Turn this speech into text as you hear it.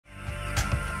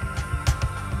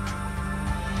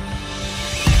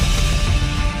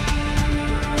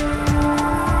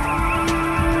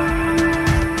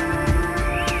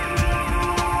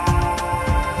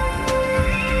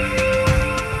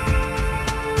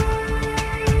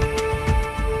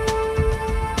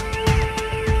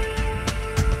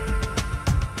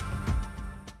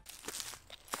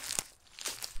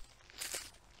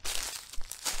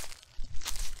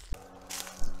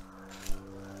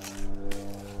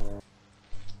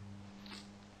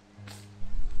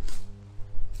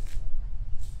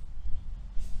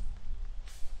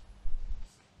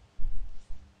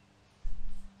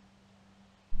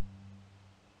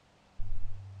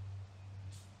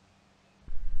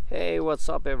Hey, what's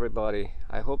up everybody?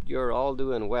 I hope you're all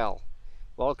doing well.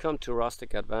 Welcome to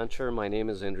Rustic Adventure. My name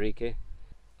is Enrique.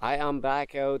 I am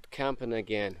back out camping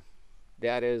again.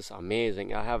 That is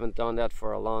amazing. I haven't done that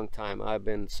for a long time. I've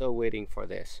been so waiting for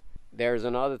this. There's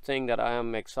another thing that I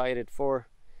am excited for.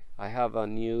 I have a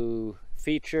new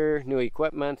feature, new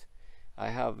equipment.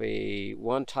 I have a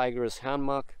one Tigress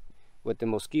hammock with the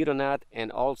mosquito net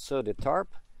and also the tarp.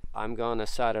 I'm gonna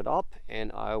set it up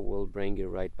and I will bring you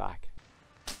right back.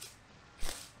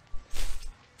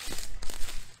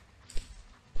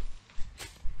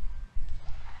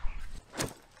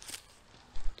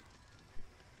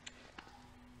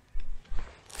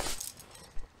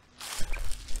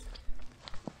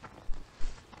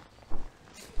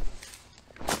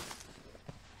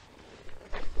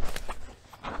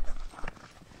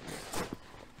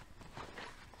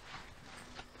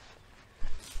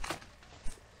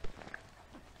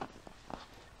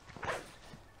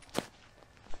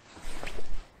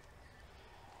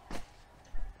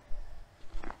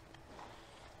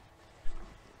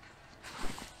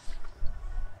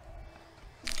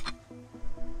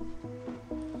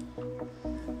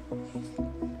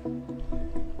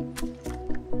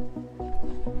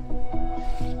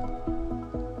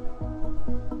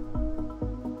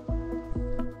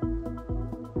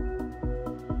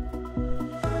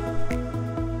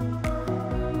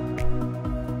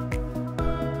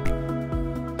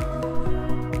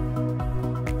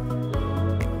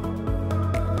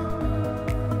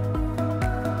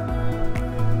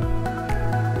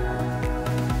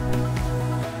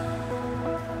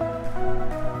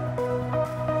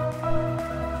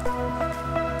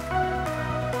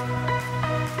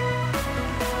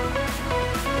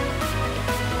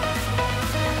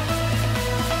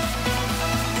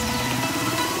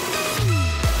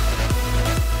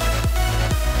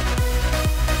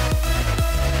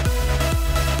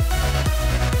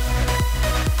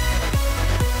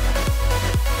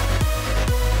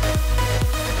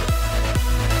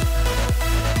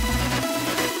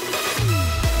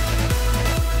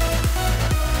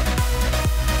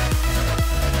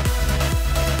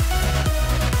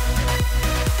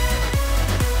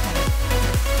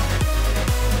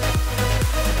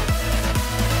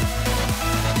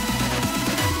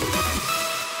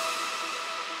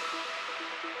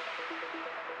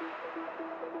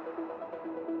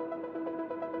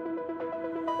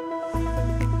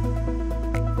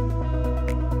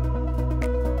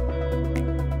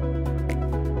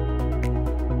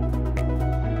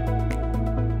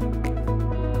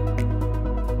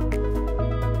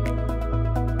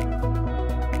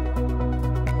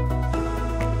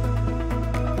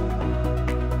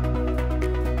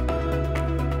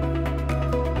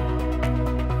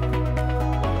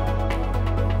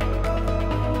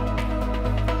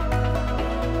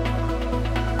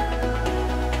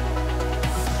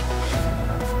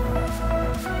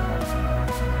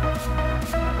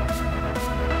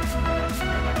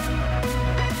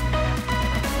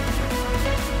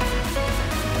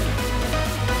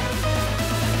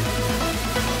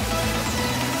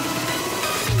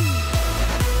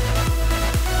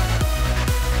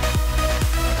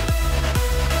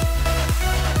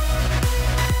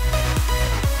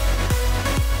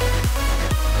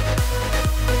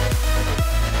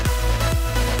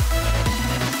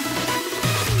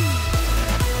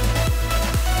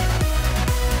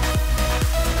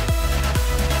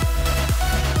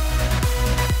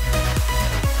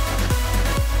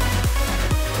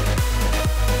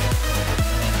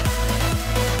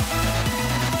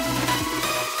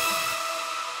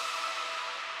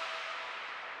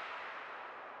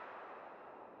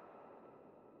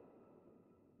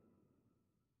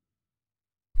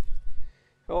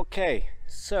 Okay,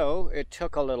 so it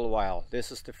took a little while.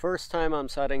 This is the first time I'm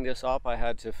setting this up. I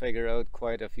had to figure out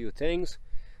quite a few things.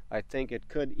 I think it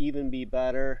could even be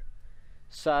better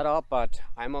set up, but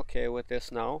I'm okay with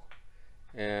this now.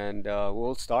 And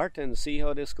we'll start and see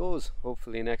how this goes.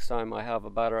 Hopefully next time I have a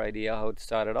better idea how to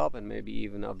set it up and maybe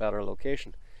even a better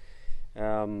location.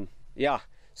 Yeah,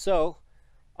 so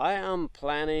I am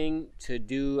planning to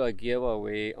do a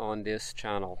giveaway on this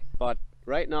channel, but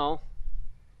right now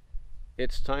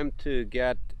it's time to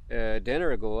get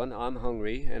dinner going. I'm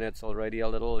hungry and it's already a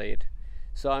little late,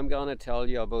 so I'm gonna tell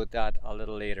you about that a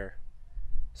little later.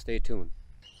 Stay tuned.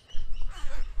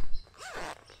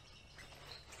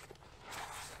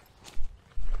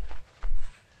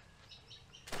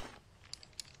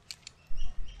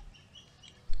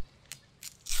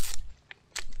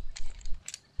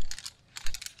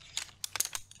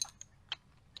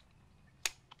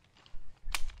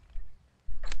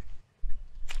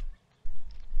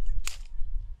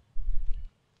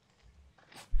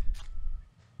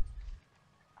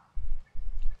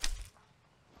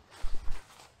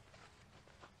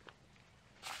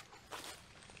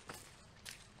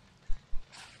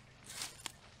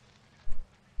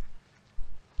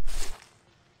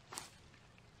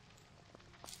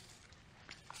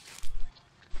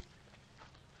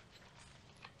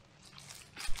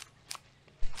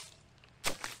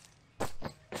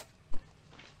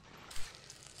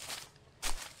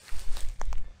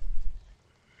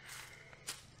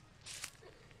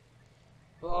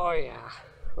 Oh yeah.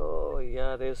 Oh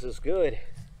yeah, this is good.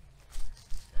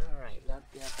 All right,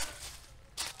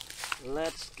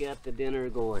 let's get the dinner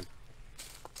going.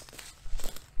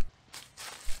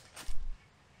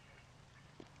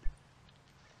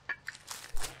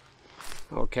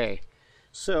 Okay,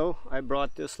 so I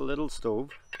brought this little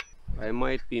stove. I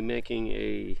might be making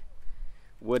a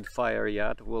wood fire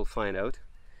yet, we'll find out.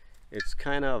 It's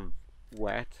kind of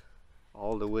wet.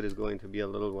 All the wood is going to be a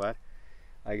little wet.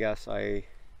 I guess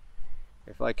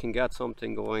if I can get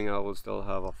something going, I will still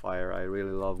have a fire. I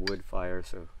really love wood fire,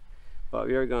 so. But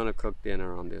we are gonna cook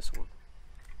dinner on this one.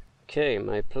 Okay,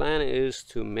 my plan is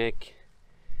to make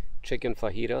chicken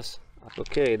fajitas.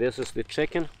 Okay, this is the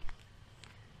chicken.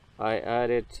 I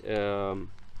added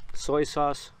soy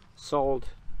sauce, salt,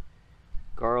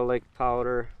 garlic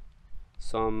powder,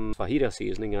 some fajita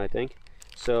seasoning, I think.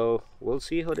 So we'll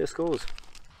see how this goes.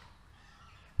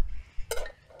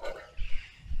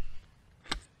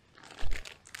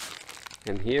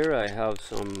 And here I have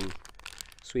some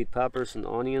sweet peppers and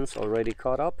onions already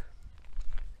cut up.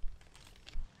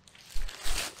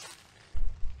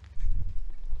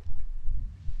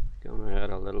 Gonna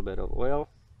add a little bit of oil.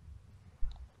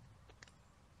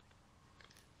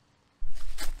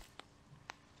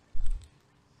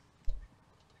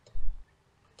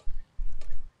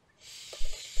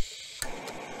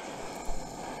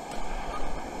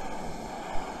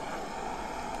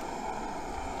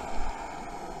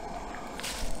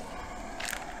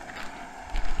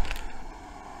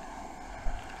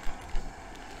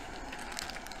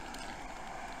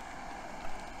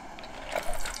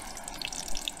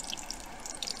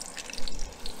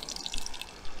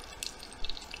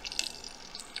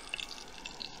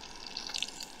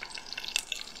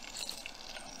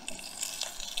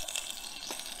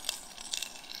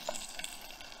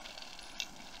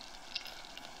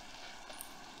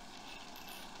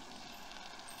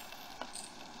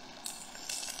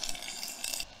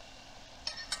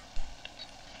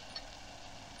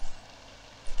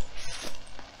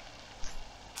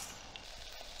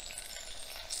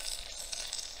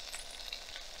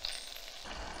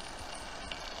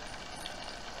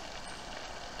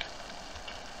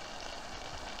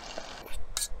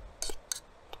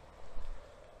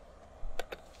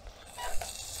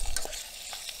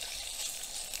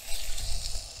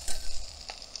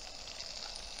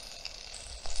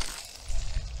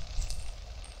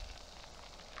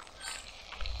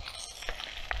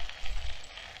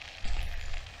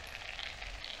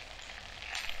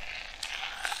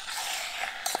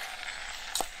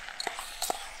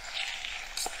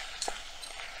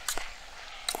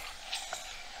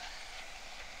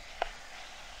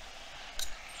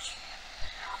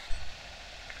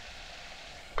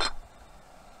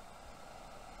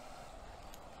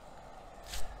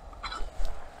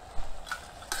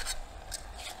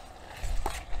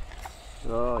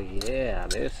 Oh yeah,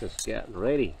 this is getting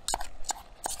ready.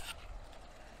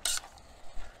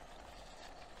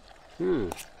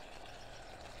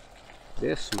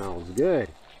 This smells good.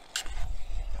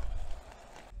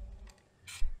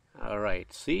 All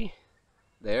right, see?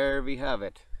 There we have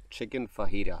it. Chicken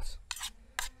fajitas.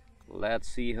 Let's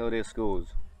see how this goes.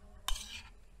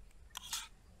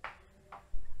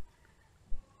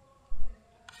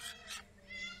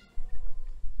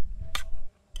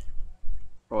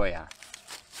 Oh yeah.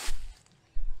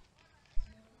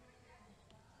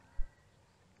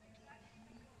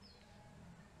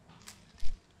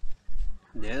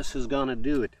 This is gonna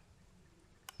do it.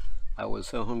 I was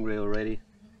so hungry already.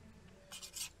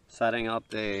 Setting up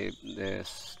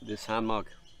this hammock,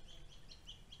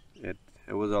 it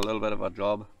was a little bit of a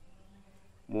job.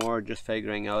 More just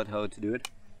figuring out how to do it.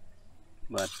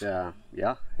 But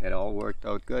yeah, it all worked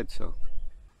out good. So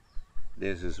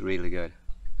this is really good.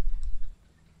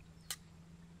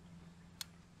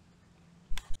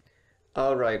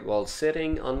 Alright, while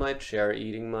sitting on my chair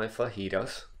eating my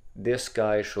fajitas, this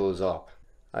guy shows up.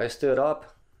 I stood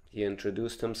up, he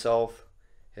introduced himself,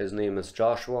 his name is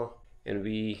Joshua, and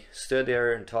we stood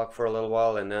there and talked for a little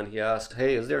while, and then he asked,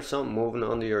 hey, is there something moving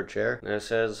under your chair? And I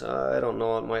says, I don't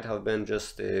know, it might have been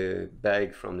just a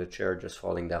bag from the chair just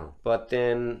falling down. But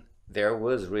then there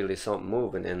was really something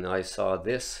moving, and I saw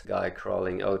this guy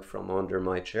crawling out from under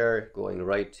my chair, going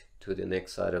right to the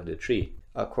next side of the tree.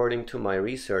 According to my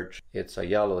research, it's a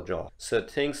yellow jaw. So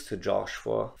thanks to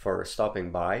Joshua for stopping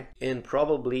by and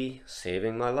probably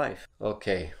saving my life.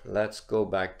 Okay, let's go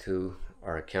back to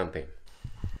our camping.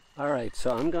 Alright,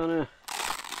 so I'm gonna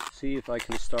see if I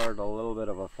can start a little bit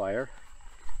of a fire.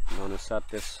 I'm gonna set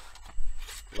this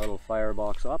little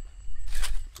firebox up,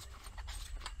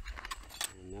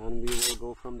 and then we will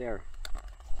go from there.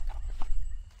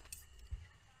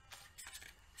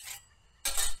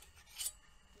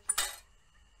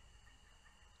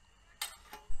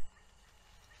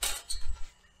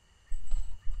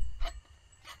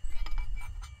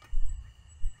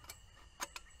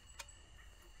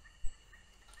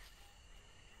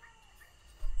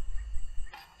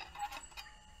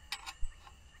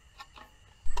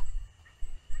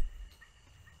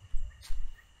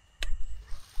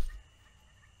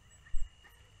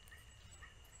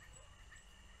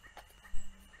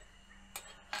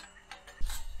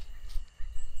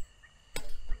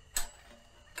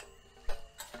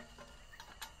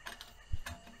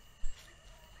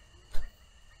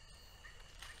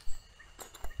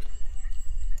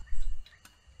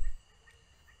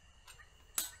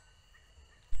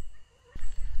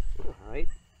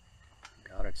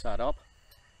 set up.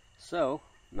 So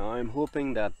now I'm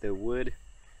hoping that the wood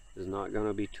is not going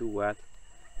to be too wet,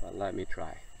 but let me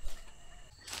try.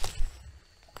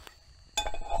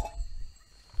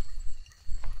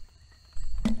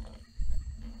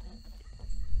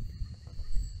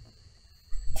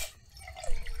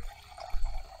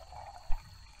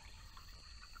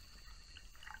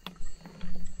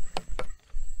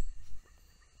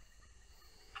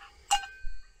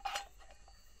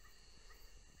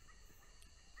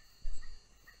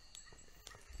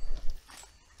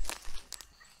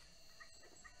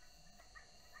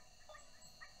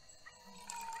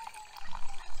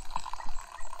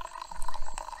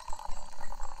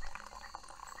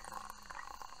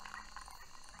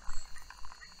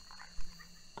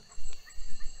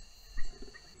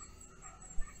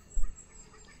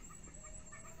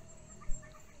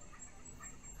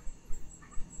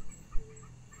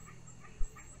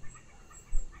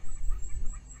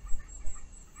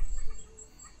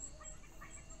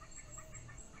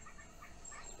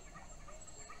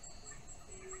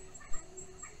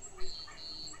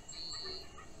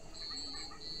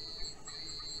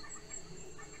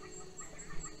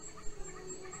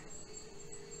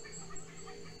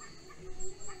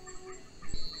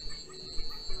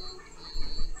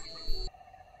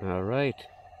 All right,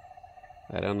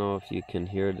 I don't know if you can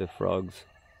hear the frogs,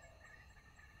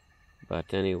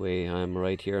 but anyway, I'm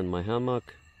right here in my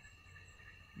hammock.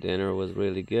 Dinner was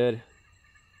really good,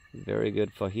 very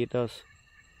good fajitas,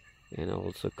 and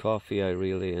also coffee. I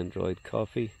really enjoyed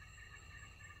coffee.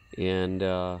 And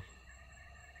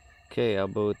okay,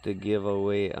 about the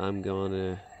giveaway, I'm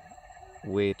gonna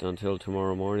wait until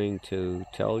tomorrow morning to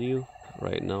tell you.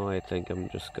 Right now I think I'm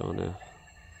just gonna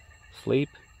sleep,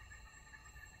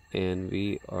 and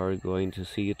we are going to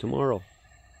see you tomorrow.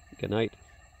 Good night.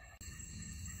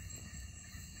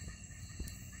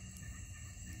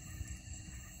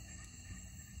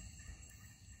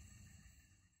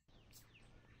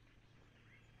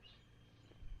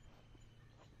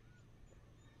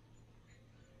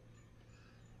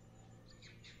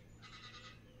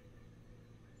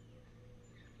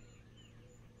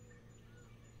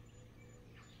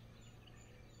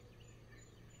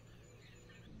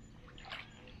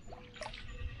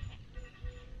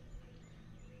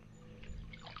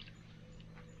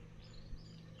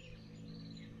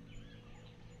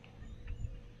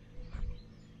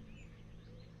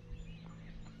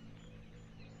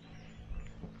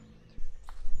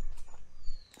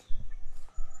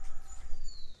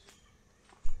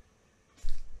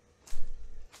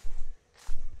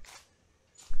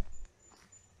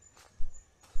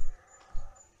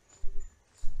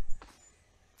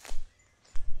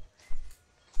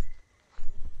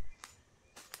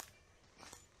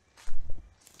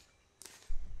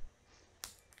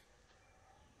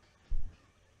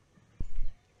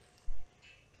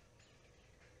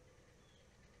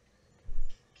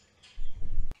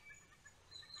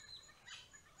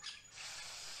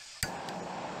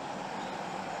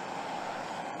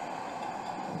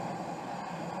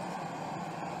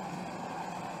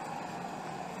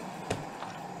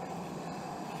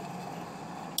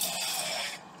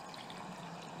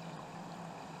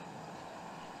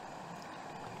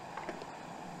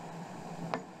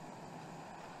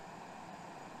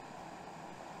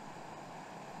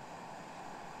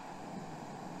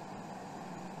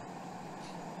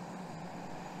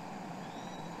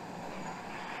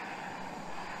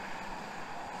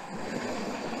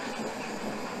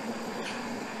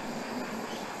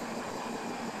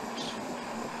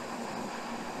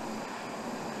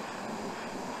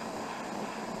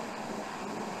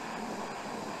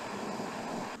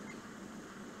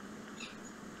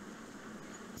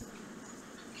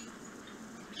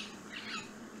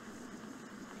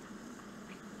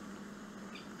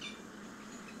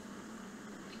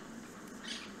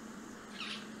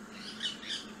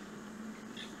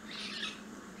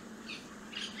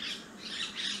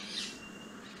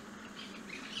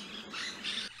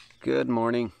 Good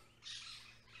morning.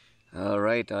 All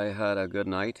right, I had a good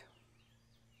night,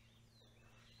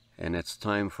 and it's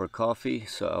time for coffee,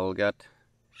 so I'll get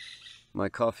my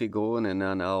coffee going and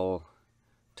then I'll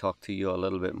talk to you a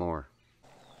little bit more.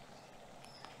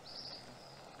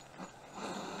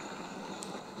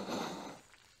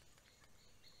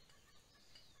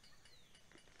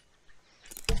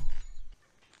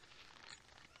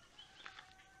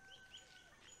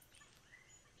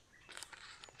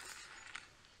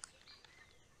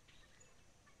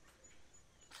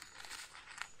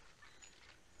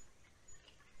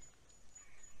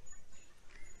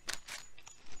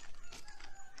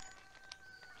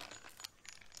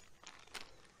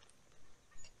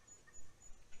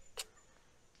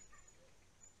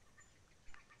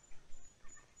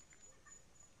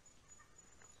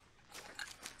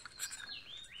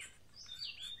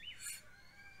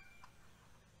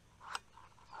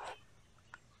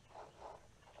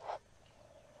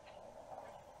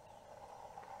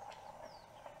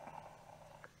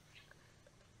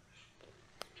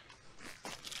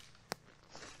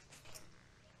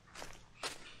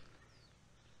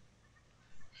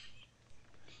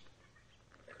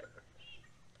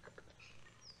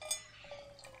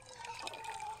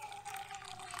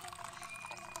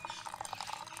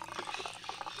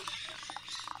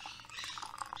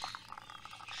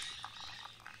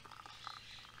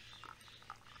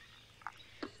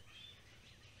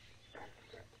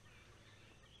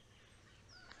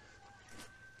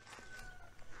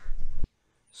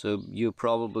 So you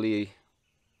probably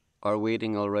are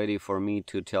waiting already for me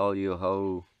to tell you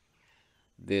how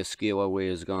this giveaway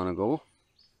is gonna go.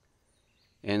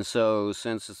 And so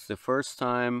since it's the first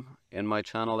time in my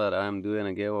channel that I'm doing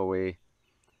a giveaway,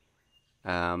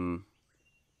 I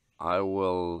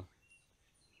will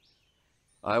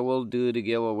do the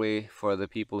giveaway for the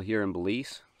people here in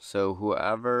Belize. So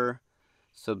whoever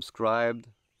subscribed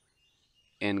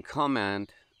and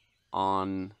comment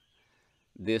on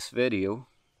this video,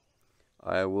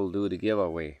 I will do the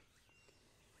giveaway.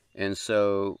 And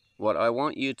so what I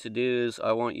want you to do is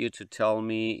I want you to tell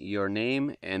me your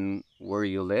name and where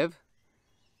you live,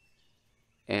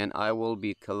 and I will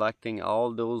be collecting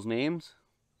all those names,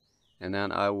 and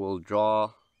then I will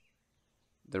draw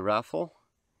the raffle,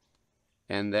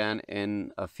 and then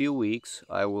in a few weeks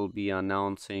I will be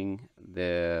announcing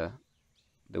the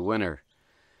winner.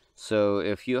 So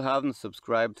if you haven't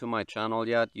subscribed to my channel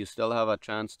yet, you still have a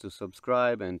chance to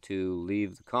subscribe and to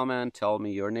leave the comment, tell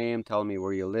me your name, tell me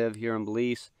where you live here in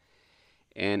Belize,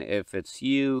 and if it's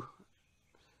you,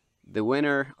 the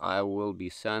winner, I will be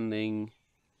sending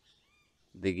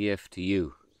the gift to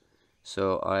you.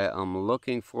 So I am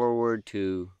looking forward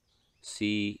to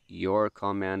see your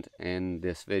comment in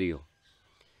this video.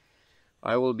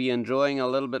 I will be enjoying a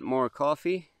little bit more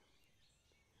coffee,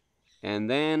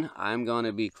 and then I'm going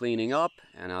to be cleaning up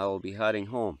and I will be heading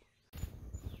home.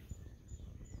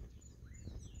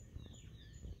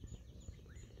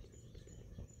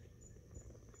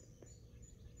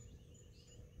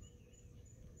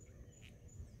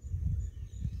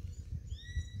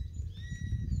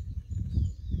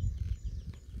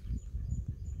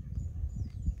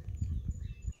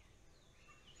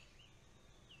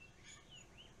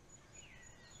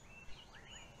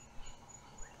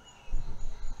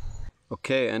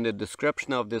 Okay, in the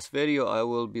description of this video I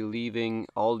will be leaving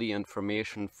all the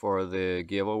information for the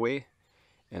giveaway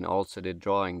and also the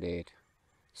drawing date,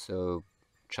 so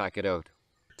check it out.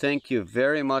 Thank you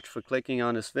very much for clicking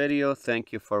on this video.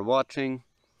 Thank you for watching,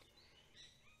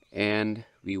 and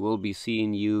we will be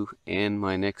seeing you in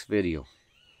my next video.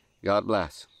 God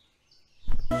bless.